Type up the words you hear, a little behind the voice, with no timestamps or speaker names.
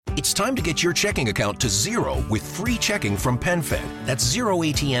It's time to get your checking account to zero with free checking from PenFed. That's zero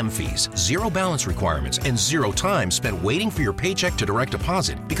ATM fees, zero balance requirements, and zero time spent waiting for your paycheck to direct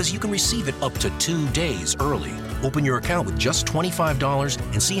deposit because you can receive it up to 2 days early. Open your account with just $25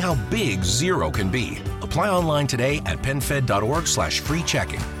 and see how big zero can be. Apply online today at PenFed.org/free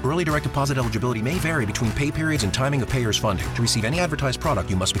checking. Early direct deposit eligibility may vary between pay periods and timing of payers' funding. To receive any advertised product,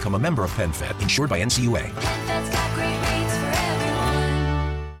 you must become a member of PenFed, insured by NCUA.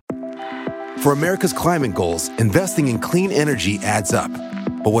 For America's climate goals, investing in clean energy adds up.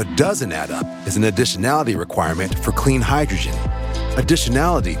 But what doesn't add up is an additionality requirement for clean hydrogen.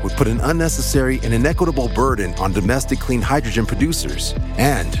 Additionality would put an unnecessary and inequitable burden on domestic clean hydrogen producers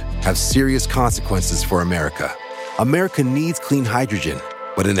and have serious consequences for America. America needs clean hydrogen,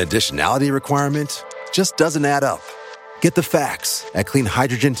 but an additionality requirement just doesn't add up. Get the facts at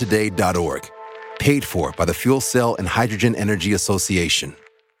cleanhydrogentoday.org. Paid for by the Fuel Cell and Hydrogen Energy Association.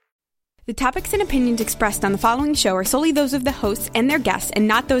 The topics and opinions expressed on the following show are solely those of the hosts and their guests and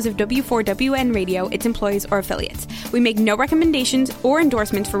not those of W4WN Radio, its employees, or affiliates. We make no recommendations or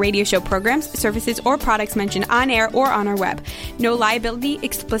endorsements for radio show programs, services, or products mentioned on air or on our web. No liability,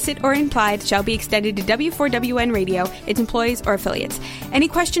 explicit or implied, shall be extended to W4WN Radio, its employees, or affiliates. Any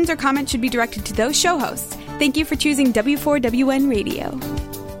questions or comments should be directed to those show hosts. Thank you for choosing W4WN Radio.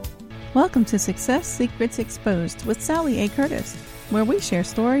 Welcome to Success Secrets Exposed with Sally A. Curtis, where we share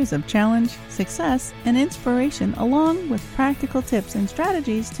stories of challenge, success, and inspiration along with practical tips and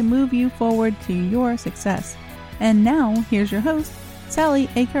strategies to move you forward to your success. And now, here's your host, Sally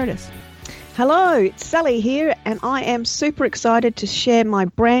A. Curtis. Hello, it's Sally here, and I am super excited to share my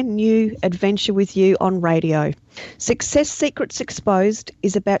brand new adventure with you on radio. Success Secrets Exposed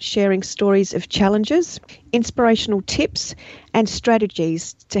is about sharing stories of challenges, inspirational tips, and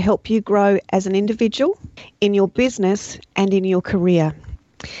strategies to help you grow as an individual, in your business, and in your career.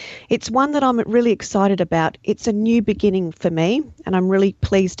 It's one that I'm really excited about. It's a new beginning for me, and I'm really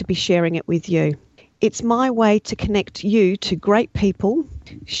pleased to be sharing it with you. It's my way to connect you to great people,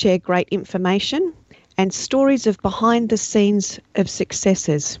 share great information, and stories of behind the scenes of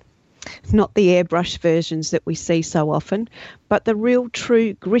successes. Not the airbrush versions that we see so often, but the real,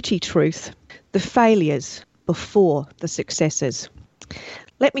 true, gritty truth, the failures before the successes.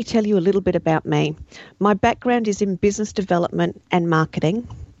 Let me tell you a little bit about me. My background is in business development and marketing,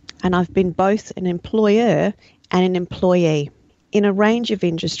 and I've been both an employer and an employee in a range of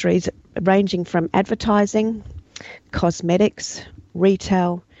industries ranging from advertising, cosmetics,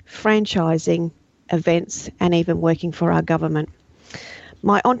 retail, franchising, events, and even working for our government.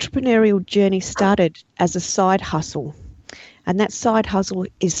 My entrepreneurial journey started as a side hustle, and that side hustle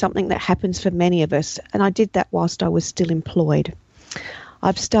is something that happens for many of us, and I did that whilst I was still employed.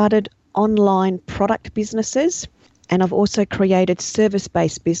 I've started online product businesses, and I've also created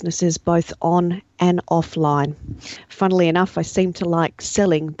service-based businesses both on and offline. Funnily enough, I seem to like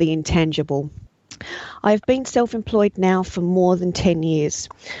selling the intangible. I've been self-employed now for more than 10 years,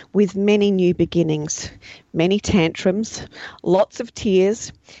 with many new beginnings, many tantrums, lots of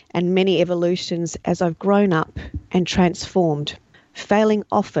tears, and many evolutions as I've grown up and transformed, failing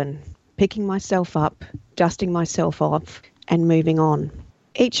often, picking myself up, dusting myself off, and moving on.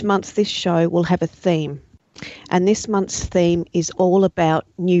 Each month this show will have a theme, and this month's theme is all about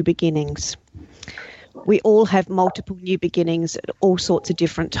new beginnings. We all have multiple new beginnings at all sorts of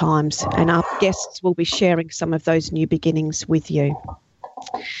different times, and our guests will be sharing some of those new beginnings with you.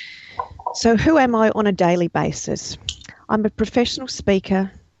 So who am I on a daily basis? I'm a professional speaker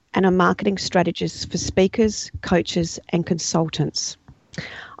and a marketing strategist for speakers, coaches, and consultants.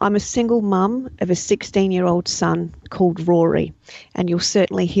 I'm a single mum of a 16-year-old son called Rory, and you'll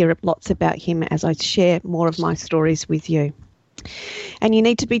certainly hear lots about him as I share more of my stories with you. And you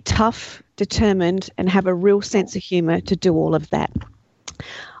need to be tough, determined, and have a real sense of humour to do all of that.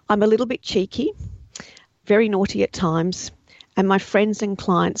 I'm a little bit cheeky, very naughty at times, and my friends and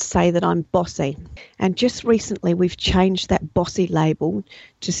clients say that I'm bossy. And just recently we've changed that bossy label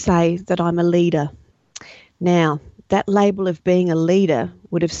to say that I'm a leader. Now, that label of being a leader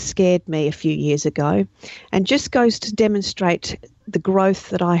would have scared me a few years ago, and just goes to demonstrate the growth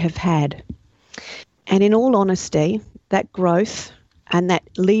that I have had. And in all honesty, that growth and that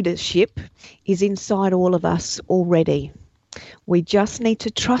leadership is inside all of us already. We just need to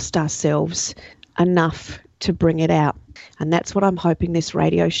trust ourselves enough to bring it out. And that's what I'm hoping this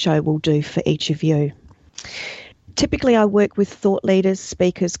radio show will do for each of you. Typically, I work with thought leaders,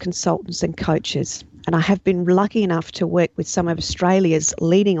 speakers, consultants, and coaches. And I have been lucky enough to work with some of Australia's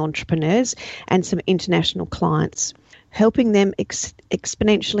leading entrepreneurs and some international clients. helping them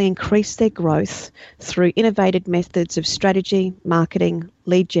exponentially increase their growth through innovative methods of strategy, marketing,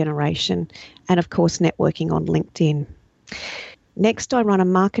 lead generation, and of course networking on LinkedIn. Next, I run a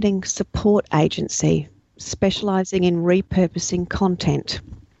marketing support agency specialising in repurposing content,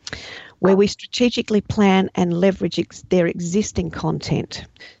 where we strategically plan and leverage their existing content.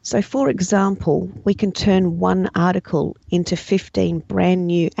 So, for example, we can turn one article into 15 brand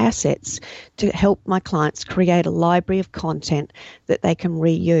new assets to help my clients create a library of content that they can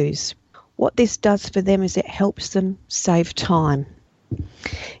reuse. What this does for them is it helps them save time.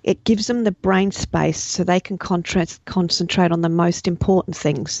 It gives them the brain space so they can concentrate on the most important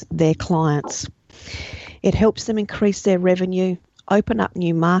things, their clients. It helps them increase their revenue, open up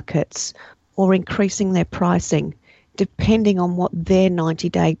new markets, or increasing their pricing, depending on what their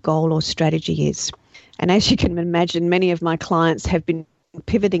 90-day goal or strategy is. And as you can imagine, many of my clients have been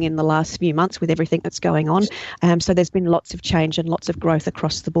pivoting in the last few months with everything that's going on. So there's been lots of change and lots of growth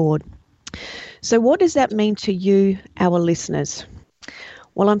across the board. So what does that mean to you, our listeners?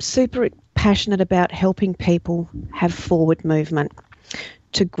 Well, I'm super passionate about helping people have forward movement,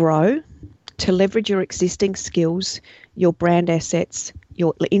 to grow, to leverage your existing skills, your brand assets,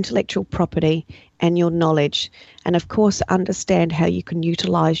 your intellectual property, and your knowledge, and of course understand how you can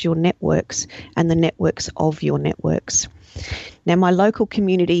utilise your networks and the networks of your networks. Now, my local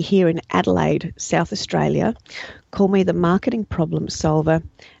community here in Adelaide, South Australia, call me the marketing problem solver,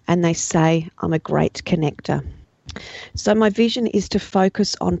 and they say I'm a great connector. So my vision is to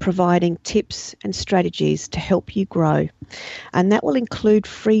focus on providing tips and strategies to help you grow. And that will include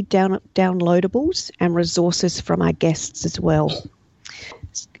free downloadables and resources from our guests as well.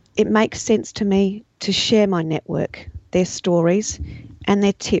 It makes sense to me to share my network, their stories and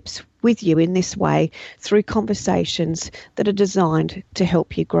their tips with you in this way through conversations that are designed to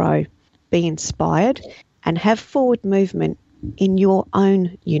help you grow, be inspired and have forward movement in your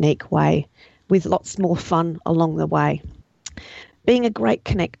own unique way, with lots more fun along the way. Being a great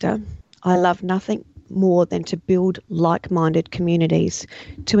connector, I love nothing more than to build like-minded communities,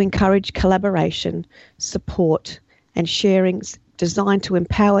 to encourage collaboration, support, and sharings designed to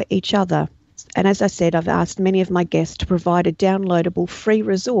empower each other. And as I said, I've asked many of my guests to provide a downloadable free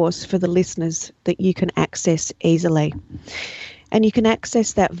resource for the listeners that you can access easily. And you can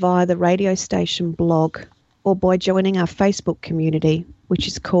access that via the radio station blog or by joining our Facebook community, which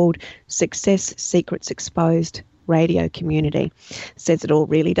is called Success Secrets Exposed Radio Community. Says it all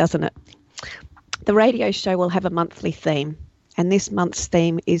really, doesn't it? The radio show will have a monthly theme, and this month's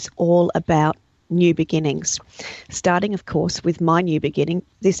theme is all about new beginnings, starting, of course, with my new beginning,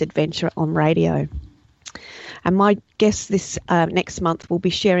 this adventure on radio. And my guests this next month will be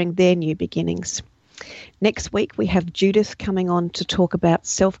sharing their new beginnings. Next week, we have Judith coming on to talk about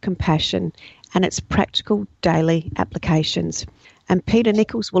self-compassion and its practical daily applications. And Peter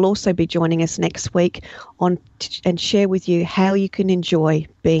Nichols will also be joining us next week and share with you how you can enjoy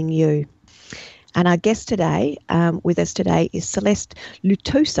being you. And our guest today, with us today, is Celeste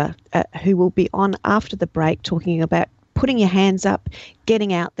Lutosa, who will be on after the break talking about putting your hands up,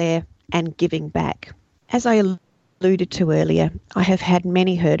 getting out there and giving back. As I alluded to earlier, I have had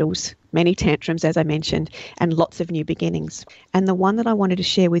many hurdles, many tantrums, as I mentioned, and lots of new beginnings. And the one that I wanted to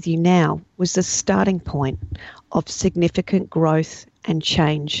share with you now was the starting point of significant growth and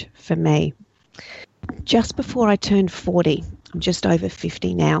change for me. Just before I turned 40, I'm just over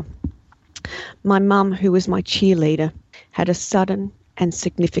 50 now, my mum, who was my cheerleader, had a sudden and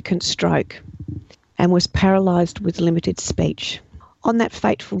significant stroke and was paralysed with limited speech. On that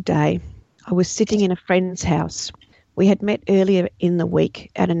fateful day, I was sitting in a friend's house. We had met earlier in the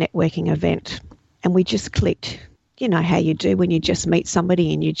week at a networking event, and we just clicked. You know how you do when you just meet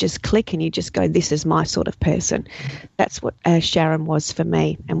somebody and you just click and you just go, this is my sort of person. That's what Sharon was for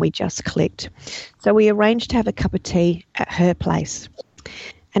me, and we just clicked. So we arranged to have a cup of tea at her place.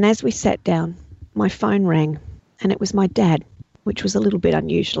 And as we sat down, my phone rang, and it was my dad, which was a little bit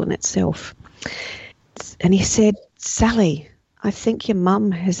unusual in itself. And he said, Sally, I think your mum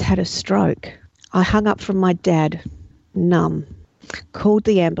has had a stroke. I hung up from my dad, numb, called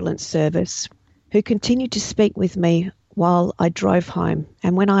the ambulance service, who continued to speak with me while I drove home.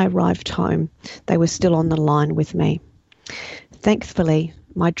 And when I arrived home, they were still on the line with me. Thankfully,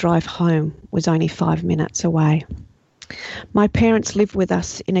 my drive home was only 5 minutes away. My parents lived with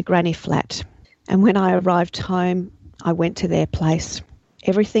us in a granny flat, and when I arrived home, I went to their place.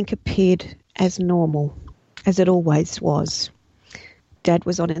 Everything appeared as normal, as it always was. Dad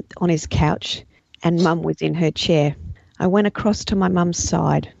was on his couch, and Mum was in her chair. I went across to my mum's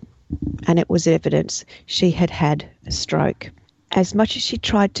side, and it was evidence she had had a stroke. As much as she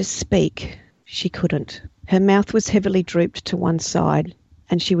tried to speak, she couldn't. Her mouth was heavily drooped to one side,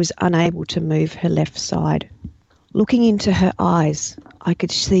 and she was unable to move her left side. Looking into her eyes, I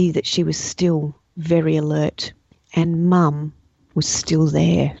could see that she was still very alert, and Mum was still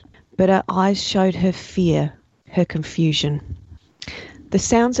there. But her eyes showed her fear, her confusion. The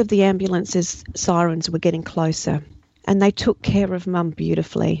sounds of the ambulance's sirens were getting closer, and they took care of Mum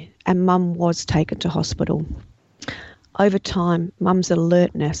beautifully, and Mum was taken to hospital. Over time, Mum's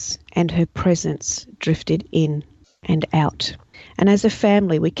alertness and her presence drifted in and out. And as a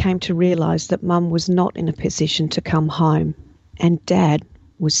family, we came to realise that Mum was not in a position to come home, and Dad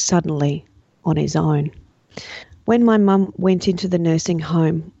was suddenly on his own. When my mum went into the nursing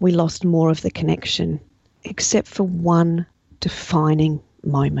home, we lost more of the connection, except for one defining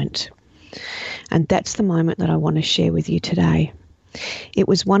moment. And that's the moment that I want to share with you today. It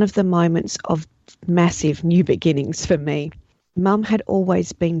was one of the moments of massive new beginnings for me. Mum had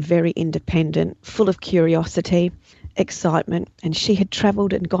always been very independent, full of curiosity, excitement, and she had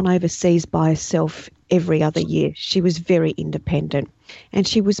travelled and gone overseas by herself every other year. She was very independent, and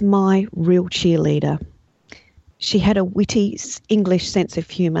she was my real cheerleader. She had a witty English sense of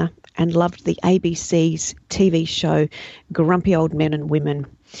humour and loved the ABC's TV show Grumpy Old Men and Women.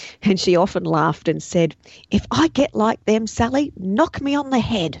 And she often laughed and said, "If I get like them, Sally, knock me on the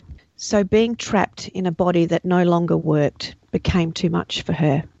head." So being trapped in a body that no longer worked became too much for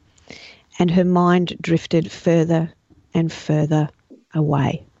her, and her mind drifted further and further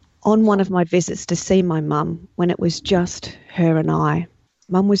away. On one of my visits to see my mum, when it was just her and I,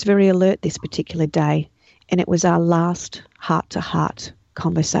 Mum was very alert this particular day, and it was our last heart-to-heart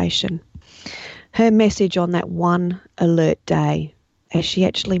conversation. Her message on that one alert day, as she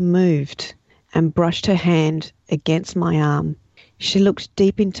actually moved and brushed her hand against my arm, she looked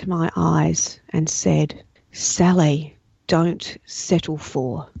deep into my eyes and said, "Sally, don't settle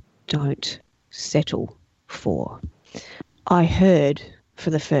for. I heard for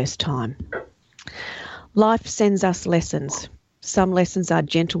the first time. Life sends us lessons. Some lessons are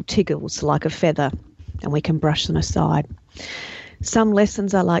gentle tickles like a feather, and we can brush them aside. Some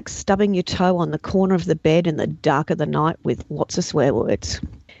lessons are like stubbing your toe on the corner of the bed in the dark of the night with lots of swear words.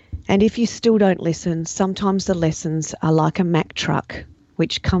 And if you still don't listen, sometimes the lessons are like a Mack truck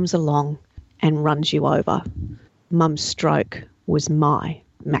which comes along and runs you over. Mum's stroke was my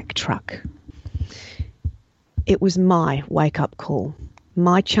Mack truck. It was my wake-up call,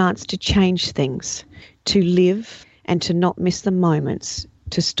 my chance to change things, to live and to not miss the moments,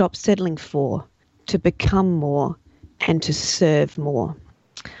 to stop settling for, to become more, and to serve more.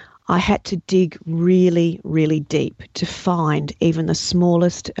 I had to dig really, really deep to find even the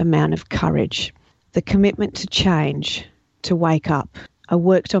smallest amount of courage, the commitment to change, to wake up. I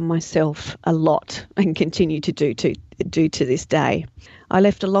worked on myself a lot and continue to do to this day. I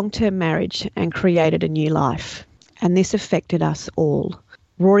left a long-term marriage and created a new life, and this affected us all.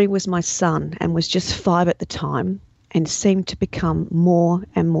 Rory was my son and was just 5 at the time and seemed to become more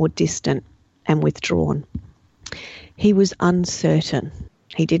and more distant and withdrawn. He was uncertain.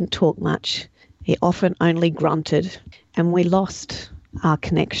 He didn't talk much. He often only grunted, and we lost our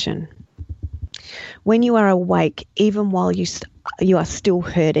connection. When you are awake, even while you are still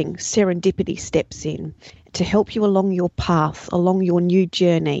hurting, serendipity steps in to help you along your path, along your new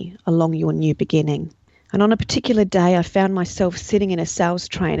journey, along your new beginning. And on a particular day, I found myself sitting in a sales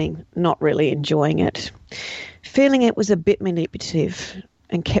training, not really enjoying it, feeling it was a bit manipulative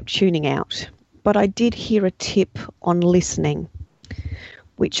and kept tuning out. But I did hear a tip on listening,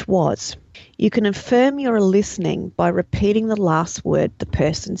 which was, you can affirm you're listening by repeating the last word the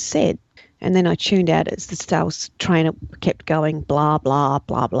person said. And then I tuned out as the sales trainer kept going, blah, blah,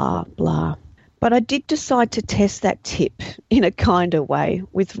 blah, blah, blah. But I did decide to test that tip in a kinder way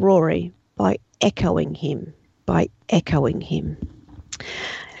with Rory by echoing him.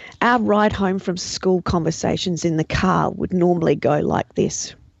 Our ride home from school conversations in the car would normally go like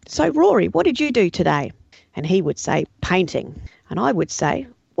this. "So, Rory, what did you do today?" And he would say, "Painting." And I would say,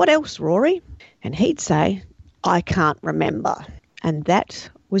 "What else, Rory?" And he'd say, "I can't remember." And that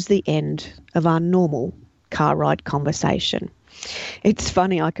was the end of our normal car ride conversation. It's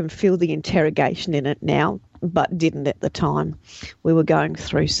funny, I can feel the interrogation in it now, but didn't at the time. We were going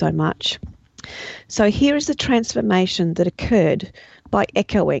through so much. So here is the transformation that occurred by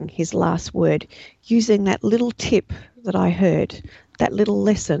echoing his last word, using that little tip that I heard, that little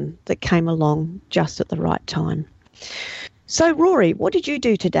lesson that came along just at the right time. "So, Rory, what did you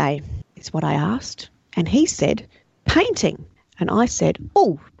do today?" is what I asked. And he said, "Painting." And I said,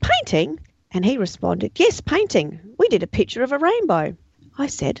 "Oh, painting?" And he responded, "Yes, painting. We did a picture of a rainbow." I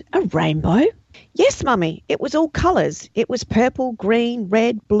said, "A rainbow?" "Yes, Mummy. It was all colours. It was purple, green,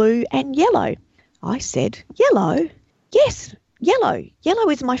 red, blue and yellow." I said, yellow? Yes, yellow. Yellow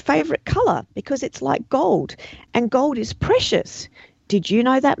is my favourite colour because it's like gold, and gold is precious. Did you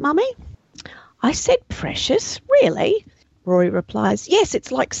know that, Mummy? I said, precious? Really? Rory replies, yes,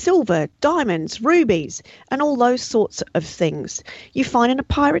 it's like silver, diamonds, rubies, and all those sorts of things you find in a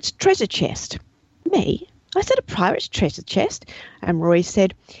pirate's treasure chest. Me? I said, a pirate's treasure chest? And Rory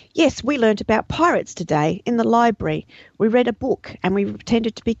said, yes, we learnt about pirates today in the library. We read a book and we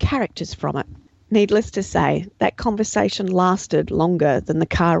pretended to be characters from it. Needless to say, that conversation lasted longer than the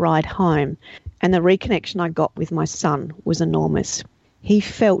car ride home, and the reconnection I got with my son was enormous. He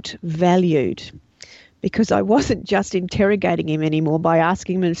felt valued, because I wasn't just interrogating him anymore by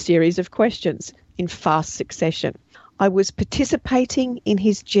asking him a series of questions in fast succession. I was participating in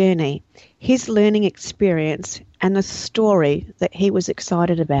his journey, his learning experience, and the story that he was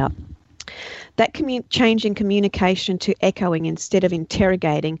excited about. That change in communication to echoing instead of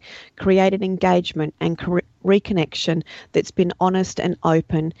interrogating created engagement and reconnection that's been honest and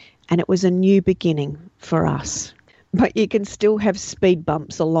open, and it was a new beginning for us. But you can still have speed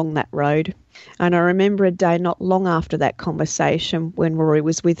bumps along that road. And I remember a day not long after that conversation when Rory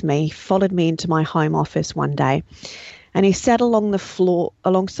was with me, he followed me into my home office one day, and he sat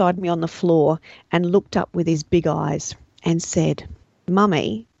alongside me on the floor and looked up with his big eyes and said,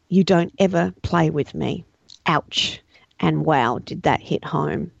 Mummy, you don't ever play with me. Ouch. And wow, did that hit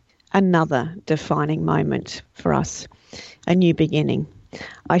home. Another defining moment for us. A new beginning.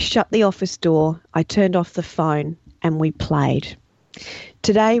 I shut the office door, I turned off the phone, and we played.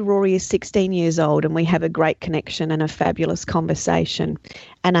 Today, Rory is 16 years old and we have a great connection and a fabulous conversation.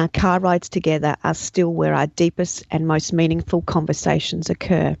 And our car rides together are still where our deepest and most meaningful conversations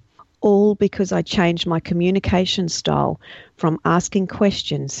occur. All because I changed my communication style from asking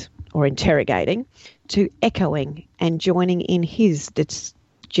questions or interrogating to echoing and joining in his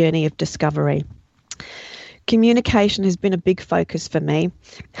journey of discovery. Communication has been a big focus for me.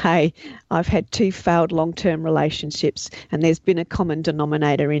 Hey, I've had 2 failed long-term relationships, and there's been a common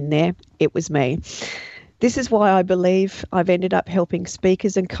denominator in there. It was me. This is why I believe I've ended up helping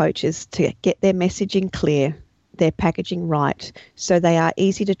speakers and coaches to get their messaging clear, their packaging right, so they are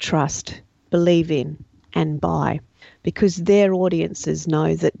easy to trust, believe in, and buy, because their audiences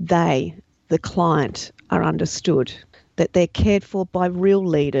know that they, the client, are understood, that they're cared for by real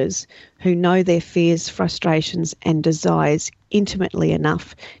leaders who know their fears, frustrations, and desires intimately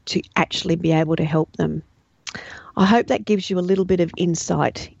enough to actually be able to help them. I hope that gives you a little bit of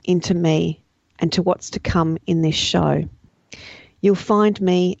insight into me and to what's to come in this show. You'll find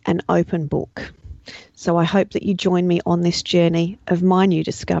me an open book. So I hope that you join me on this journey of my new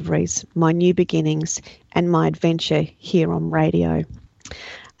discoveries, my new beginnings, and my adventure here on radio.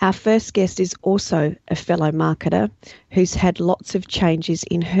 Our first guest is also a fellow marketer who's had lots of changes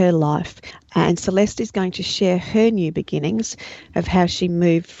in her life, and Celeste is going to share her new beginnings of how she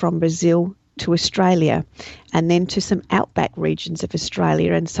moved from Brazil to Australia and then to some outback regions of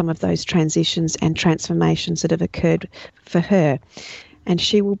Australia and some of those transitions and transformations that have occurred for her. And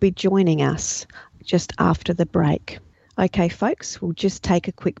she will be joining us just after the break. Okay, folks, we'll just take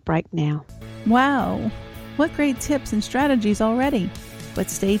a quick break now. Wow, what great tips and strategies already. But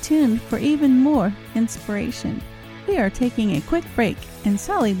stay tuned for even more inspiration. We are taking a quick break, and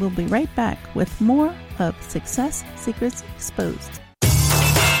Sally will be right back with more of Success Secrets Exposed.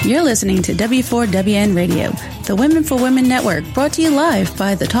 You're listening to W4WN Radio, the Women for Women Network, brought to you live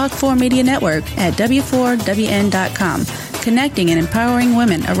by the Talk4 Media Network at W4WN.com, connecting and empowering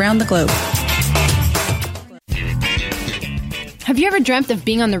women around the globe. Have you ever dreamt of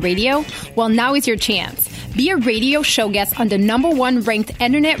being on the radio? Well, now is your chance. Be a radio show guest on the #1 ranked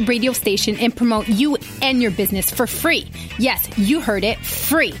internet radio station and promote you and your business for free. Yes, you heard it,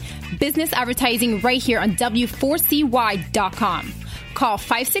 free. Business advertising right here on W4CY.com. Call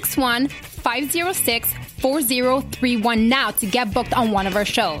 561-506-4031 now to get booked on one of our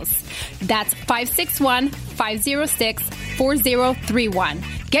shows. That's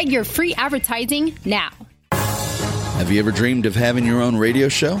 561-506-4031. Get your free advertising now. Have you ever dreamed of having your own radio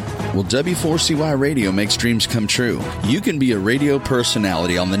show? Well, W4CY Radio makes dreams come true. You can be a radio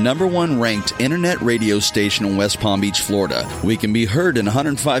personality on the #1 ranked internet radio station in West Palm Beach, Florida. We can be heard in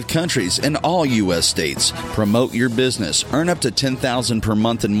 105 countries and all U.S. states. Promote your business. Earn up to $10,000 per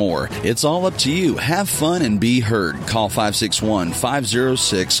month and more. It's all up to you. Have fun and be heard. Call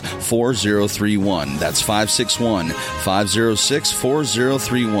 561-506-4031. That's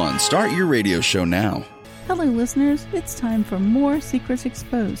 561-506-4031. Start your radio show now. Hello, listeners. It's time for more Secrets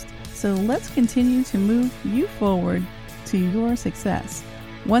Exposed. So let's continue to move you forward to your success.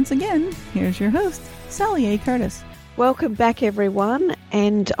 Once again, here's your host, Sally A. Curtis. Welcome back, everyone.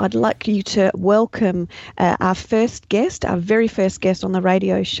 And I'd like you to welcome our very first guest on the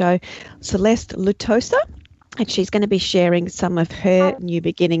radio show, Celeste Lutosa. And she's going to be sharing some of her new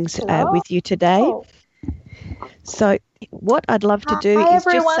beginnings with you today. Oh. So what I'd love to do Hi, is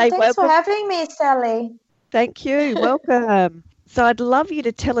everyone. just say Thanks welcome. for having me, Sally. Thank you. Welcome. So I'd love you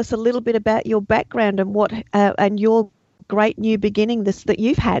to tell us a little bit about your background and what and your great new beginning that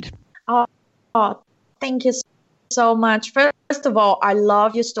you've had. Oh, thank you so much. First of all, I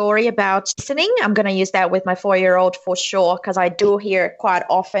love your story about listening. I'm going to use that with my 4-year-old for sure, because I do hear quite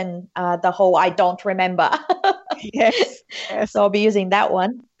often the whole I don't remember. Yes. So I'll be using that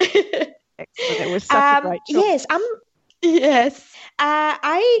one. Excellent. It was such a great choice. Yes.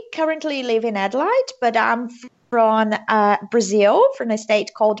 I currently live in Adelaide, but I'm from Brazil, from a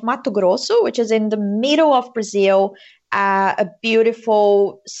state called Mato Grosso, which is in the middle of Brazil. A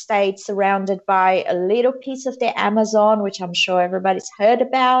beautiful state surrounded by a little piece of the Amazon, which I'm sure everybody's heard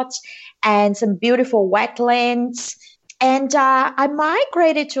about, and some beautiful wetlands. And I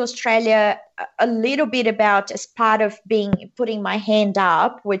migrated to Australia a little bit about as part of putting my hand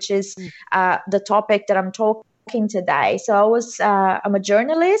up, which is the topic that I'm talking today. So I'm a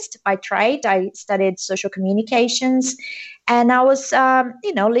journalist by trade. I studied social communications. And I was,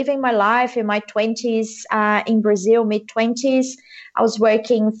 living my life in my 20s in Brazil, mid-20s. I was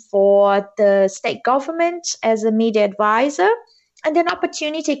working for the state government as a media advisor. And then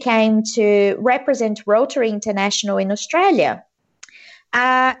opportunity came to represent Rotary International in Australia.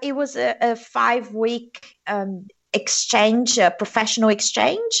 It was a 5-week exchange, a professional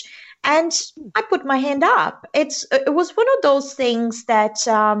exchange. And I put my hand up. It was one of those things that,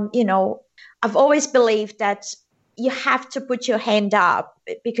 I've always believed that you have to put your hand up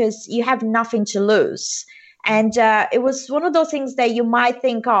because you have nothing to lose. And it was one of those things that you might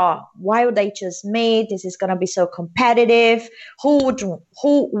think, oh, why would they choose me? This is going to be so competitive. Who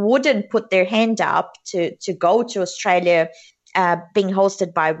wouldn't put their hand up to go to Australia being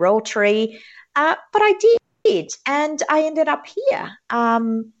hosted by Rotary? But I did, and I ended up here.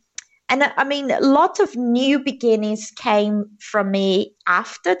 And I mean, a lot of new beginnings came from me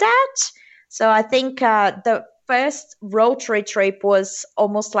after that. So I think the first Rotary trip was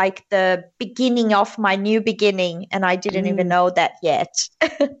almost like the beginning of my new beginning, and I didn't even know that yet.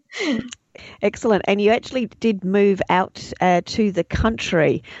 Excellent. And you actually did move out to the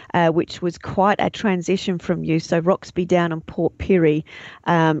country, which was quite a transition from you. So Roxby Down and Port Pirie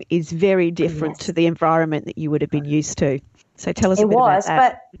is very different to the environment that you would have been used to. So tell us a bit about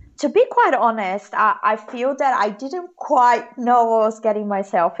that. But to be quite honest, I feel that I didn't quite know what I was getting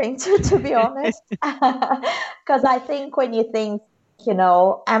myself into, to be honest. Because I think when you think,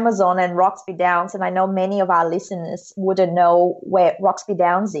 Amazon and Roxby Downs, and I know many of our listeners wouldn't know where Roxby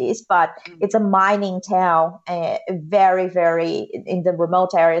Downs is, but it's a mining town, very, very in the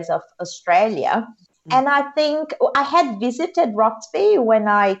remote areas of Australia. And I think I had visited Roxby when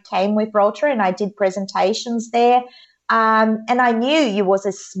I came with Rotary, and I did presentations there. And I knew it was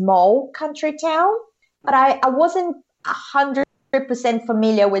a small country town, but I wasn't 100%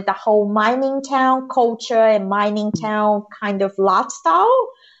 familiar with the whole mining town culture and mining town kind of lifestyle.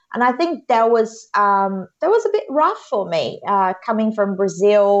 And I think that was a bit rough for me, coming from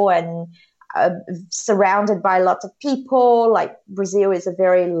Brazil and surrounded by lots of people. Like Brazil is a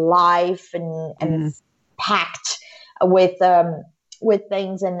very live and packed with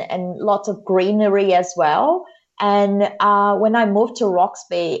things and lots of greenery as well. And when I moved to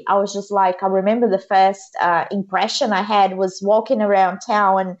Roxby, I was just like, I remember the first impression I had was walking around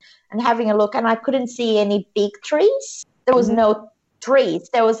town and having a look, and I couldn't see any big trees. There was no trees.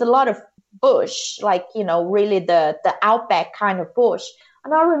 There was a lot of bush, like, really the outback kind of bush.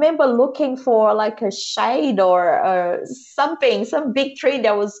 And I remember looking for like a shade or something, some big tree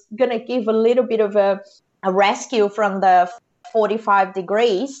that was going to give a little bit of a rescue from the 45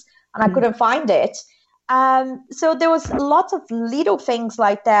 degrees, and I couldn't find it. So there was lots of little things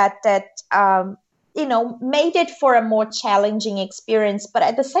like that made it for a more challenging experience. But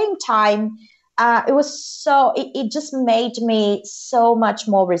at the same time, it just made me so much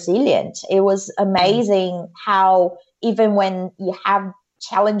more resilient. It was amazing how even when you have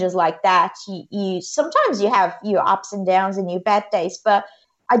challenges like that, you sometimes you have your ups and downs and your bad days, but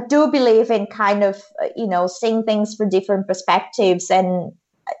I do believe in kind of, seeing things from different perspectives and,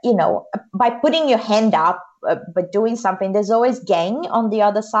 by putting your hand up, by doing something, there's always gain on the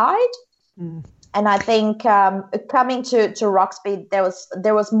other side. And I think coming to Roxby, there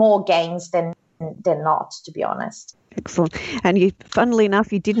was more gains than not, to be honest. Excellent. And funnily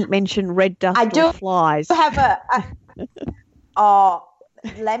enough, you didn't mention red dust or flies. I do have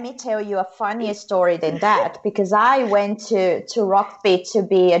let me tell you a funnier story than that, because I went to Roxby to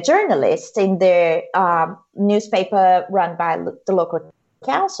be a journalist in the newspaper run by the local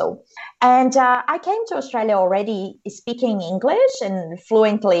council. And I came to Australia already speaking English and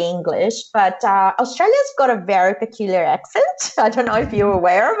fluently English, but Australia's got a very peculiar accent. I don't know if you're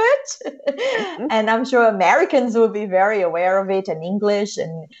aware of it. And I'm sure Americans will be very aware of it, and English,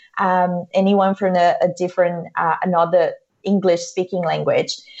 and anyone from a different, another English-speaking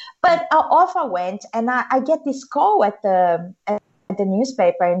language. But off I went, and I get this call at the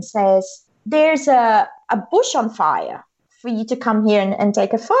newspaper and says, there's a bush on fire for you to come here and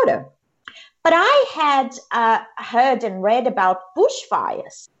take a photo. But I had heard and read about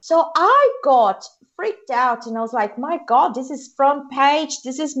bushfires. So I got freaked out, and I was like, my God, this is front page.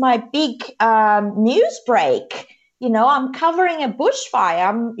 This is my big news break. You know, I'm covering a bushfire.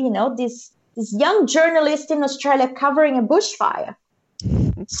 I'm, you know, this young journalist in Australia covering a bushfire.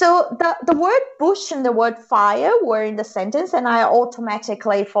 So the word bush and the word fire were in the sentence, and I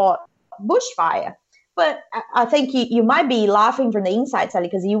automatically thought bushfire. But I think you might be laughing from the inside, Sally,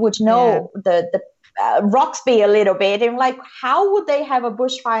 because you would know the Roxby a little bit. And like, how would they have a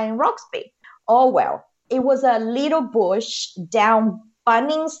bushfire in Roxby? Oh, well, it was a little bush down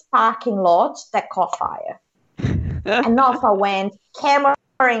Bunnings parking lot that caught fire. And off I went, camera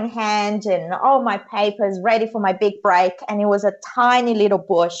in hand, and all my papers ready for my big break. And it was a tiny little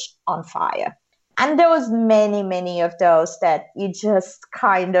bush on fire. And there was many of those that you just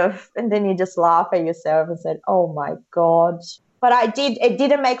kind of, and then you just laugh at yourself and said, oh my God. But it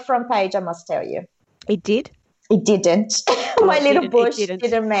didn't make front page, I must tell you. It did? It didn't. My little bush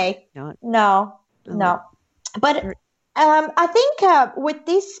didn't make. No. But I think with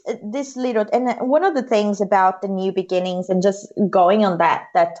this little, and one of the things about the new beginnings and just going on that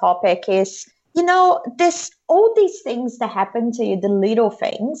topic is, you know, there's all these things that happen to you, the little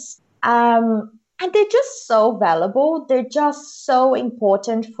things, and they're just so valuable. They're just so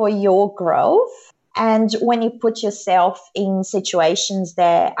important for your growth. And when you put yourself in situations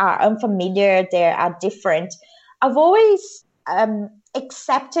that are unfamiliar, that are different, I've always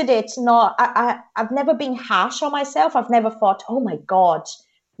accepted it. I've never been harsh on myself. I've never thought, oh my God,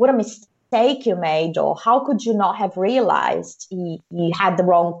 what a mistake you made, or how could you not have realized you had the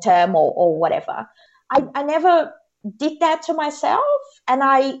wrong term, or whatever. I never did that to myself. And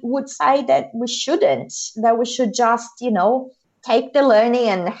I would say that we shouldn't, that we should just, you know, take the learning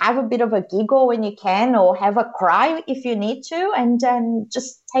and have a bit of a giggle when you can, or have a cry if you need to, and then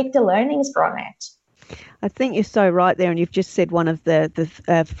just take the learnings from it. I think you're so right there, and you've just said one of the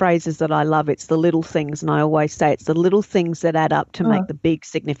phrases that I love. It's the little things, and I always say it's the little things that add up to make the big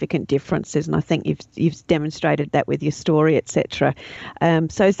significant differences. And I think you've demonstrated that with your story, etc.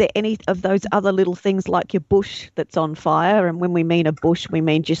 So, is there any of those other little things like your bush that's on fire? And when we mean a bush, we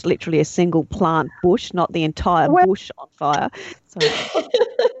mean just literally a single plant bush, not the entire bush on fire. So.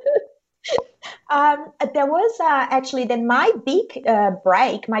 There was actually then my big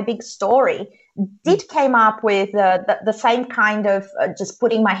break, my big story did came up with the same kind of just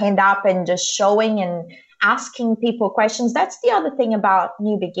putting my hand up and just showing and asking people questions. That's the other thing about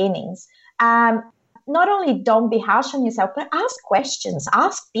new beginnings. Not only don't be harsh on yourself, but ask questions.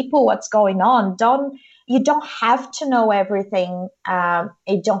 Ask people what's going on. You don't have to know everything.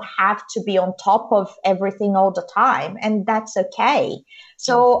 You don't have to be on top of everything all the time, and that's okay.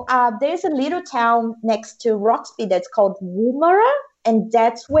 So there's a little town next to Roxby that's called Woomera, and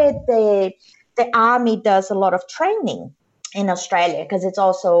that's where the army does a lot of training in Australia, because it's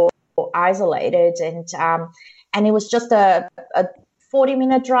also isolated, and it was just a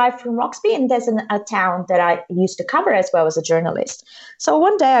 40-minute drive from Roxby, and there's a town that I used to cover as well as a journalist. So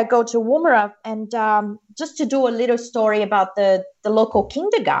one day I go to Woomera and just to do a little story about the local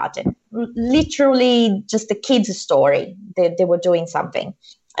kindergarten, literally just the kids' story. They were doing something.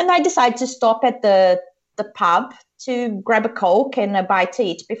 And I decided to stop at the pub to grab a Coke and a bite to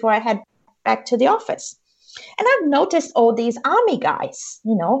eat before I head back to the office. And I've noticed all these army guys,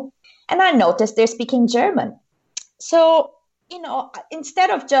 you know, and I noticed they're speaking German. So, you know, instead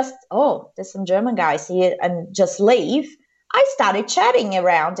of just, oh, there's some German guys here and just leave, I started chatting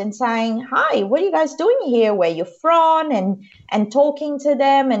around and saying, hi, what are you guys doing here? Where you from? And talking to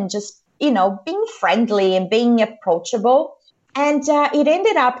them and just, you know, being friendly and being approachable. And it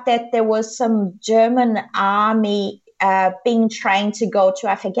ended up that there was some German army being trained to go to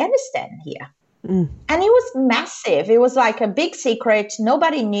Afghanistan here. And it was massive. It was like a big secret.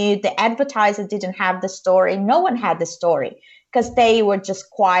 Nobody knew. The advertiser didn't have the story. No one had the story because they were just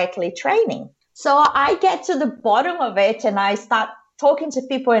quietly training. So I get to the bottom of it and I start talking to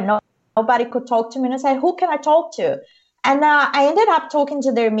people and nobody could talk to me. And I say, who can I talk to? And I ended up talking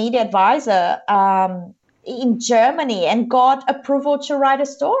to their media advisor in Germany and got approval to write a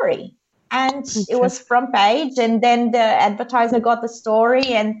story. And it was front page, and then the advertiser got the story,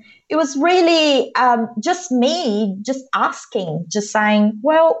 and it was really just me, just asking, just saying,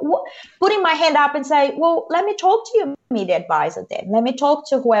 well, putting my hand up and say, well, let me talk to your media advisor then. Let me talk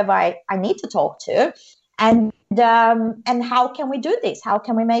to whoever I need to talk to, and how can we do this? How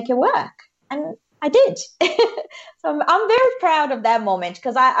can we make it work? And I did. So I'm very proud of that moment,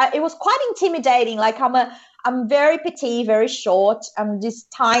 because it was quite intimidating. Like I'm very petite, very short. I'm this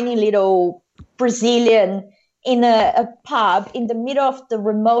tiny little Brazilian in a pub in the middle of the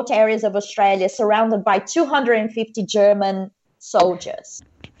remote areas of Australia, surrounded by 250 German soldiers.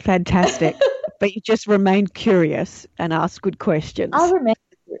 Fantastic. But you just remained curious and asked good questions. I remember.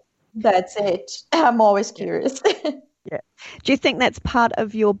 That's it. I'm always curious. Yeah. Do you think that's part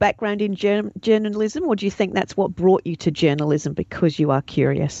of your background in journalism, or do you think that's what brought you to journalism, because you are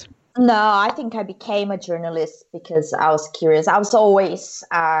curious? No, I think I became a journalist because I was curious. I was always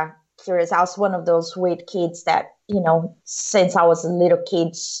curious. I was one of those weird kids that, since I was a little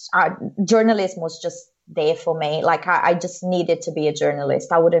kid, journalism was just there for me. Like I just needed to be a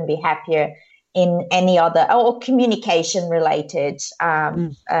journalist. I wouldn't be happier in any other or communication related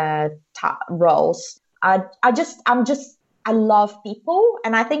roles. I love people,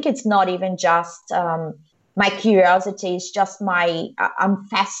 and I think it's not even just my curiosity. It's just I'm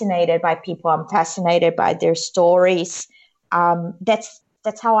fascinated by people. I'm fascinated by their stories.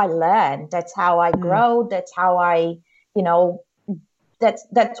 That's how I learn. That's how I grow. That's how I,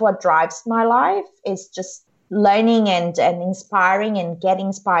 that's what drives my life, is just learning and inspiring and getting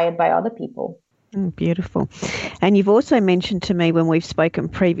inspired by other people. Beautiful. And you've also mentioned to me when we've spoken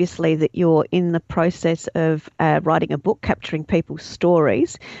previously that you're in the process of writing a book capturing people's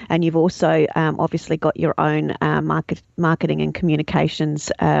stories, and you've also obviously got your own marketing and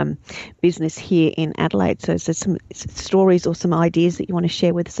communications business here in Adelaide. So is there some stories or some ideas that you want to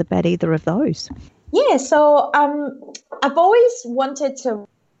share with us about either of those? Yeah, so I've always wanted to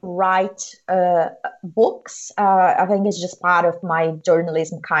write books. I think it's just part of my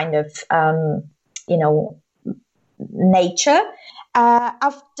journalism kind of nature.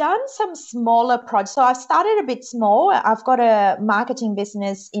 I've done some smaller projects. So I've started a bit small. I've got a marketing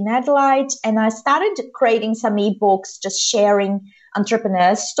business in Adelaide, and I started creating some ebooks, just sharing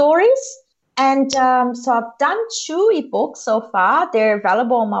entrepreneurs' stories. And so I've done 2 ebooks so far. They're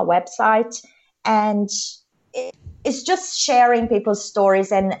available on my website, and it's just sharing people's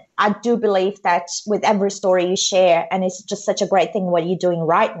stories. And I do believe that with every story you share, and it's just such a great thing what you're doing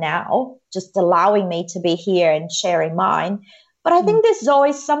right now, just allowing me to be here and sharing mine. But I think there's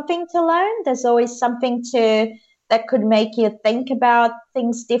always something to learn. There's always something that could make you think about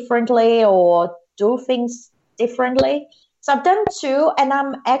things differently or do things differently. So I've done 2, and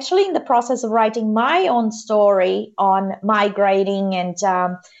I'm actually in the process of writing my own story on migrating and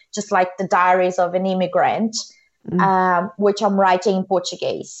just like the diaries of an immigrant. Which I'm writing in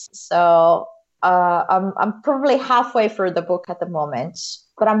Portuguese. So I'm probably halfway through the book at the moment,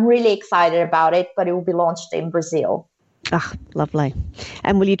 but I'm really excited about it. But it will be launched in Brazil. Ah, lovely.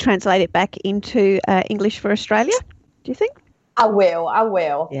 And will you translate it back into English for Australia, do you think? I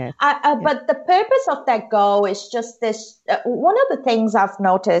will. Yeah. But the purpose of that goal is just this. One of the things I've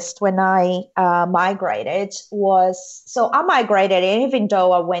noticed when I migrated was, so I migrated, and even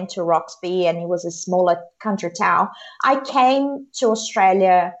though I went to Roxby and it was a smaller country town, I came to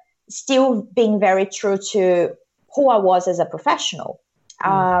Australia still being very true to who I was as a professional.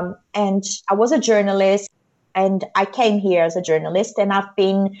 And I was a journalist, and I came here as a journalist, and I've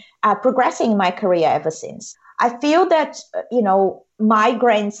been progressing my career ever since. I feel that,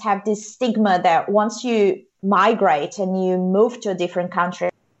 migrants have this stigma that once you migrate and you move to a different country,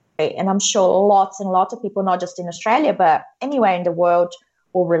 and I'm sure lots and lots of people, not just in Australia, but anywhere in the world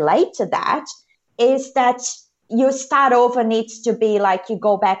will relate to that, is that you start over needs to be like you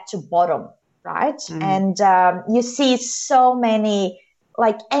go back to bottom, right? And you see so many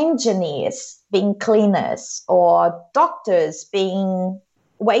like engineers being cleaners or doctors being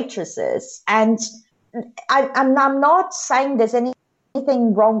waitresses. And I'm not saying there's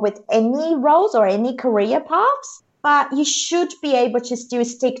anything wrong with any roles or any career paths, but you should be able to still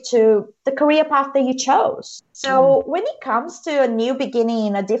stick to the career path that you chose. So when it comes to a new beginning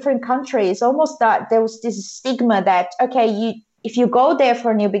in a different country, it's almost that there was this stigma that, okay, if you go there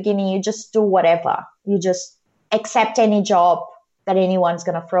for a new beginning, you just do whatever. You just accept any job that anyone's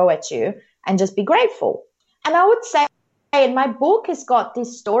going to throw at you and just be grateful. And I would say, and my book has got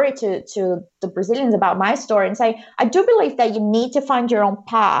this story to the Brazilians about my story, and say, I do believe that you need to find your own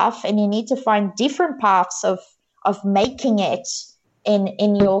path, and you need to find different paths of of making it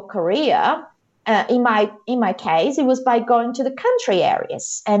in your career. In my case, it was by going to the country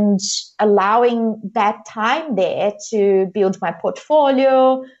areas and allowing that time there to build my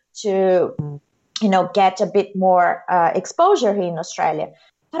portfolio, to get a bit more exposure here in Australia.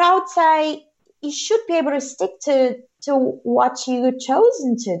 But I would say you should be able to stick to what you've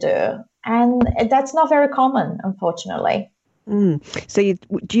chosen to do, and that's not very common, unfortunately. So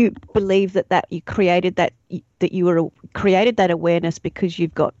do you believe that you created that created that awareness because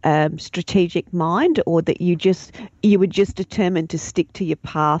you've got strategic mind, or that you were just determined to stick to your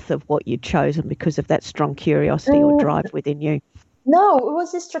path of what you'd chosen because of that strong curiosity or drive within you? No, it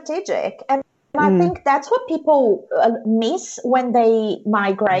was strategic, and I think that's what people miss when they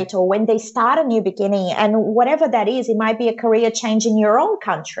migrate or when they start a new beginning, and whatever that is, it might be a career change in your own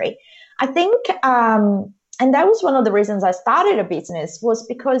country. I think. And that was one of the reasons I started a business, was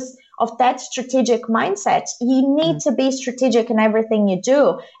because of that strategic mindset. You need to be strategic in everything you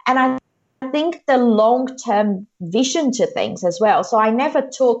do. And I think the long-term vision to things as well. So I never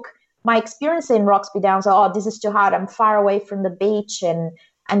took my experience in Roxby Downs, this is too hard, I'm far away from the beach and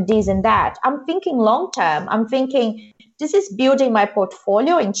this and that. I'm thinking long-term. I'm thinking this is building my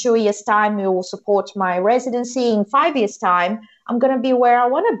portfolio. In 2 years' time, it will support my residency. In 5 years' time, I'm going to be where I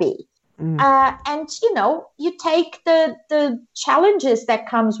want to be. And, you take the challenges that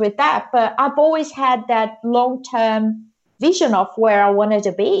comes with that. But I've always had that long-term vision of where I wanted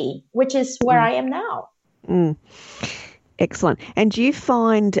to be, which is where I am now. Excellent. And do you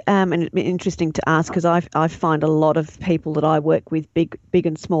find, and it's interesting to ask, because I find a lot of people that I work with, big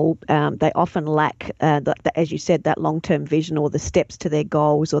and small, they often lack, as you said, that long-term vision or the steps to their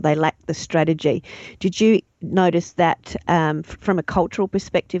goals, or they lack the strategy. Did you notice that from a cultural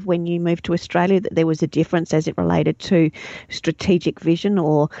perspective when you moved to Australia, that there was a difference as it related to strategic vision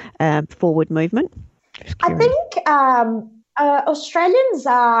or forward movement? I think Australians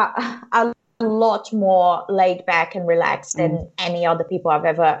are a lot more laid back and relaxed than any other people I've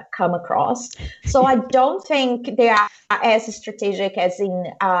ever come across. So I don't think they are as strategic as in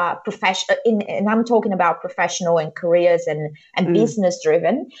professional, and I'm talking about professional and careers and business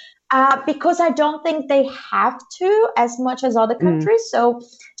driven, because I don't think they have to as much as other countries. So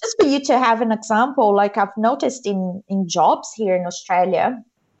just for you to have an example, like I've noticed in jobs here in Australia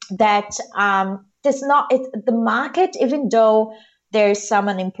that the market, even though there's some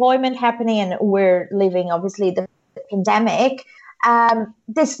unemployment happening and we're living, obviously, the pandemic,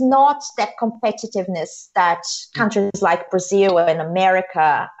 there's not that competitiveness that countries like Brazil and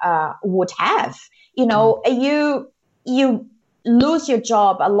America would have. You lose your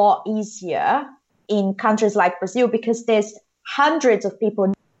job a lot easier in countries like Brazil because there's hundreds of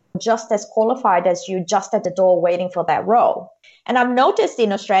people just as qualified as you, just at the door waiting for that role. And I've noticed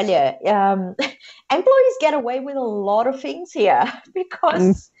in Australia, employees get away with a lot of things here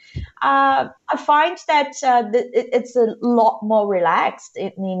because I find that it's a lot more relaxed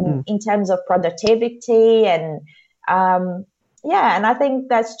in terms of productivity and and I think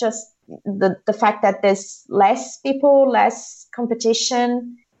that's just the fact that there's less people, less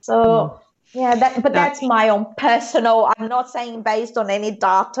competition. So that's my own personal. I'm not saying based on any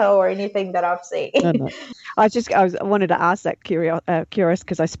data or anything that I've seen. No. I wanted to ask that curious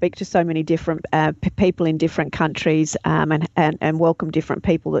because I speak to so many different people in different countries and welcome different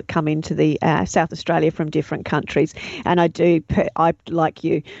people that come into the South Australia from different countries, and I like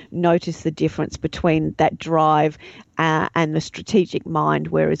you notice the difference between that drive and the strategic mind,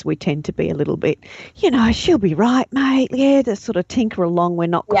 whereas we tend to be a little bit, she'll be right, mate. Yeah, to sort of tinker along. We're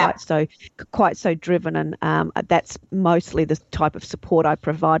not quite so driven, and that's mostly the type of support I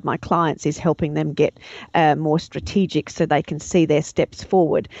provide my clients, is helping them get more strategic so they can see their steps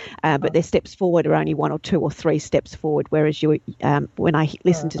forward. But their steps forward are only 1 or 2 or 3 steps forward, whereas you, when I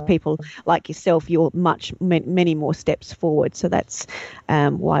listen to people like yourself, you're many more steps forward. So that's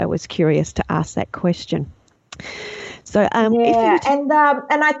why I was curious to ask that question. So, and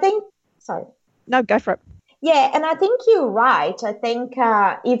I think, sorry. No, go for it. Yeah, and I think you're right. I think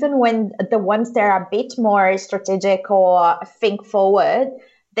even when the ones that are a bit more strategic or think forward,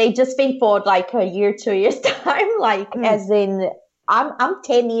 they just think forward like a year, 2 years time, as in I'm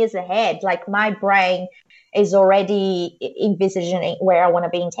 10 years ahead. Like my brain is already envisioning where I want to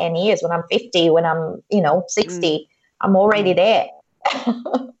be in 10 years, when I'm 50, when I'm, 60, I'm already there.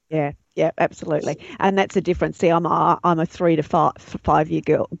 Yeah. Yeah, absolutely, and that's a difference. See, I'm a 3 to 5 year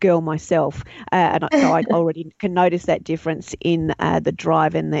girl myself, and so I already can notice that difference in the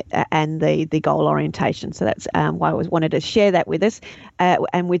drive and the goal orientation. So that's why I always wanted to share that with us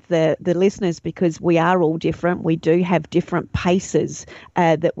and with the listeners, because we are all different. We do have different paces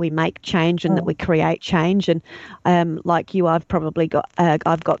that we make change and that we create change. And like you, I've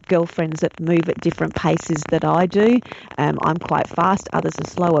got girlfriends that move at different paces that I do. I'm quite fast, others are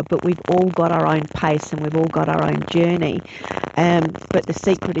slower, but we've all got our own pace and we've all got our own journey. But the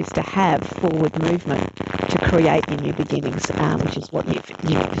secret is to have forward movement to create your new beginnings, which is what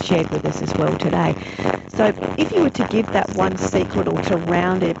you've shared with us as well today. So if you were to give that one secret, or to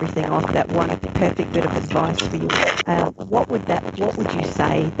round everything off, that one perfect bit of advice for you, what would you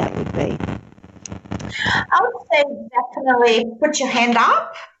say that would be? I would say definitely put your hand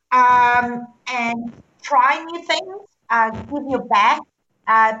up and try new things, give your best.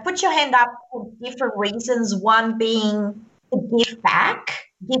 Put your hand up for different reasons. One being to give back,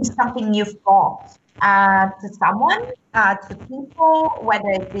 give something you've got to someone, to people, whether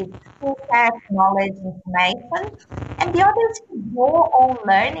it be skill set, knowledge, information. And the other is your own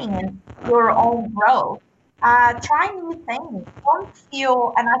learning and your own growth. Try new things. Don't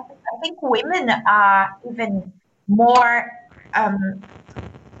feel, and I think women are even more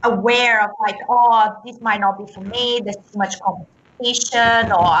aware of like, oh, this might not be for me, there's too much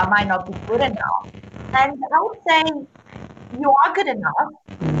competition, or I might not be good enough. And I would say you are good enough.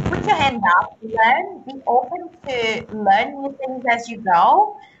 Put your hand up, learn, be open to learn new things as you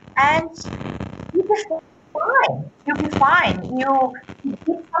go, and you'll be fine. You'll be fine. You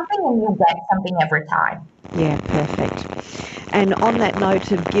give something and you get something every time. Yeah, perfect. And on that note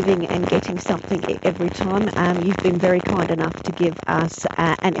of giving and getting something every time, you've been very kind enough to give us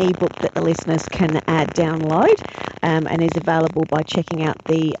an ebook that the listeners can download and is available by checking out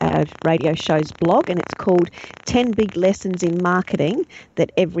the radio show's blog, and it's called 10 Big Lessons in Marketing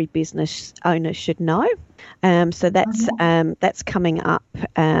That Every Business Owner Should Know. So that's coming up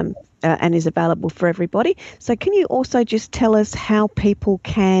and is available for everybody. So can you also just tell us how people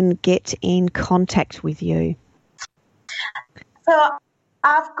can get in contact with you? So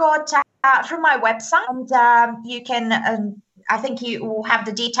I've got through my website, and you can, I think you will have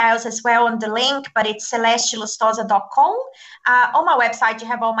the details as well on the link, but it's celestelustosa.com. On my website, you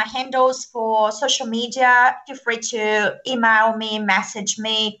have all my handles for social media. Feel free to email me, message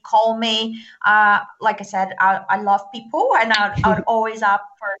me, call me. Like I said, I love people, and I'm always up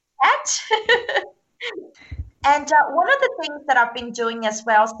for that. And one of the things that I've been doing as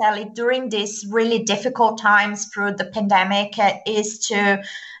well, Sally, during these really difficult times through the pandemic is to,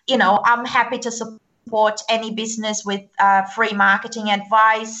 I'm happy to support any business with free marketing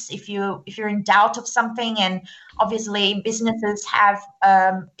advice if you're in doubt of something. And obviously businesses have,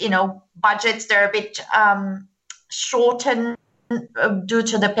 budgets that are a bit shortened due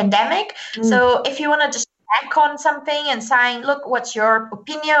to the pandemic. So if you want to just back on something and saying, look, what's your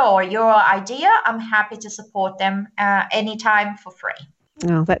opinion or your idea? I'm happy to support them anytime for free.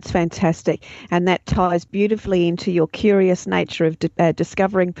 Oh, that's fantastic. And that ties beautifully into your curious nature of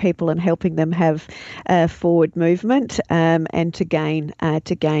discovering people and helping them have forward movement and to gain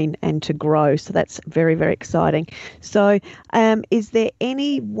and to grow. So that's very, very exciting. So is there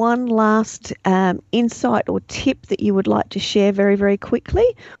any one last insight or tip that you would like to share very, very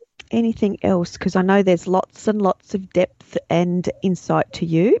quickly? Anything else? Because I know there's lots and lots of depth and insight to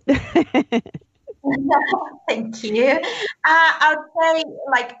you. Thank you. I would say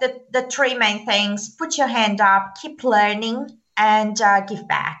like the three main things: put your hand up, keep learning, and give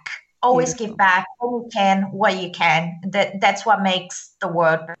back. Always give back when you can, where you can. That's what makes the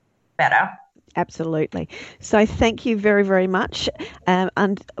world better. Absolutely. So thank you very, very much.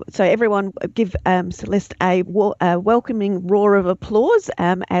 And so everyone give Celeste a welcoming roar of applause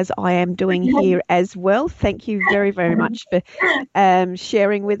as I am doing here as well. Thank you very, very much for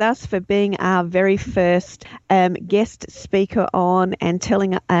sharing with us, for being our very first guest speaker on and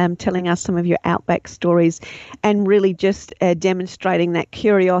telling us some of your outback stories and really just demonstrating that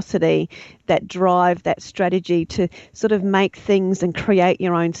curiosity, that drive, that strategy to sort of make things and create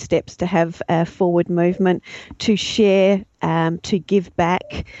your own steps to have forward movement, to share, to give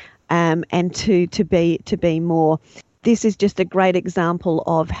back, and to be more. This is just a great example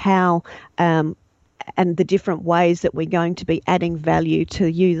of how and the different ways that we're going to be adding value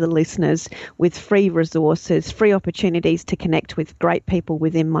to you, the listeners, with free resources, free opportunities to connect with great people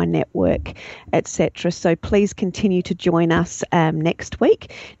within my network, etc. So please continue to join us next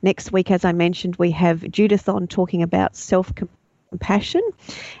week. Next week, as I mentioned, we have Judith on talking about self-compassion compassion.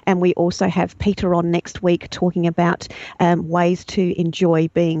 And we also have Peter on next week talking about ways to enjoy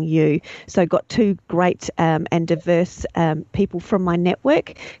being you. So got two great and diverse people from my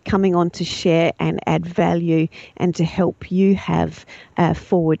network coming on to share and add value and to help you have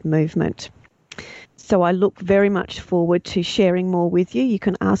forward movement. So I look very much forward to sharing more with you. You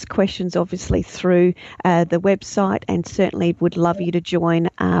can ask questions, obviously, through the website, and certainly would love you to join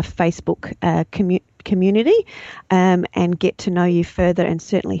our Facebook community and get to know you further and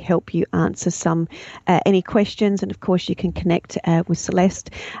certainly help you answer any questions. And, of course, you can connect with Celeste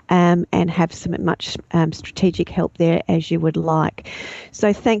and have some much strategic help there as you would like.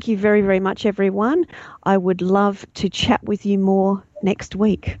 So thank you very, very much, everyone. I would love to chat with you more next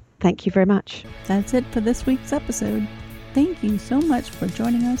week. Thank you very much. That's it for this week's episode. Thank you so much for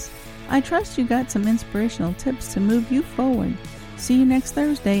joining us. I trust you got some inspirational tips to move you forward. See you next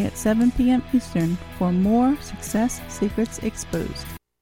Thursday at 7 p.m. Eastern for more Success Secrets Exposed.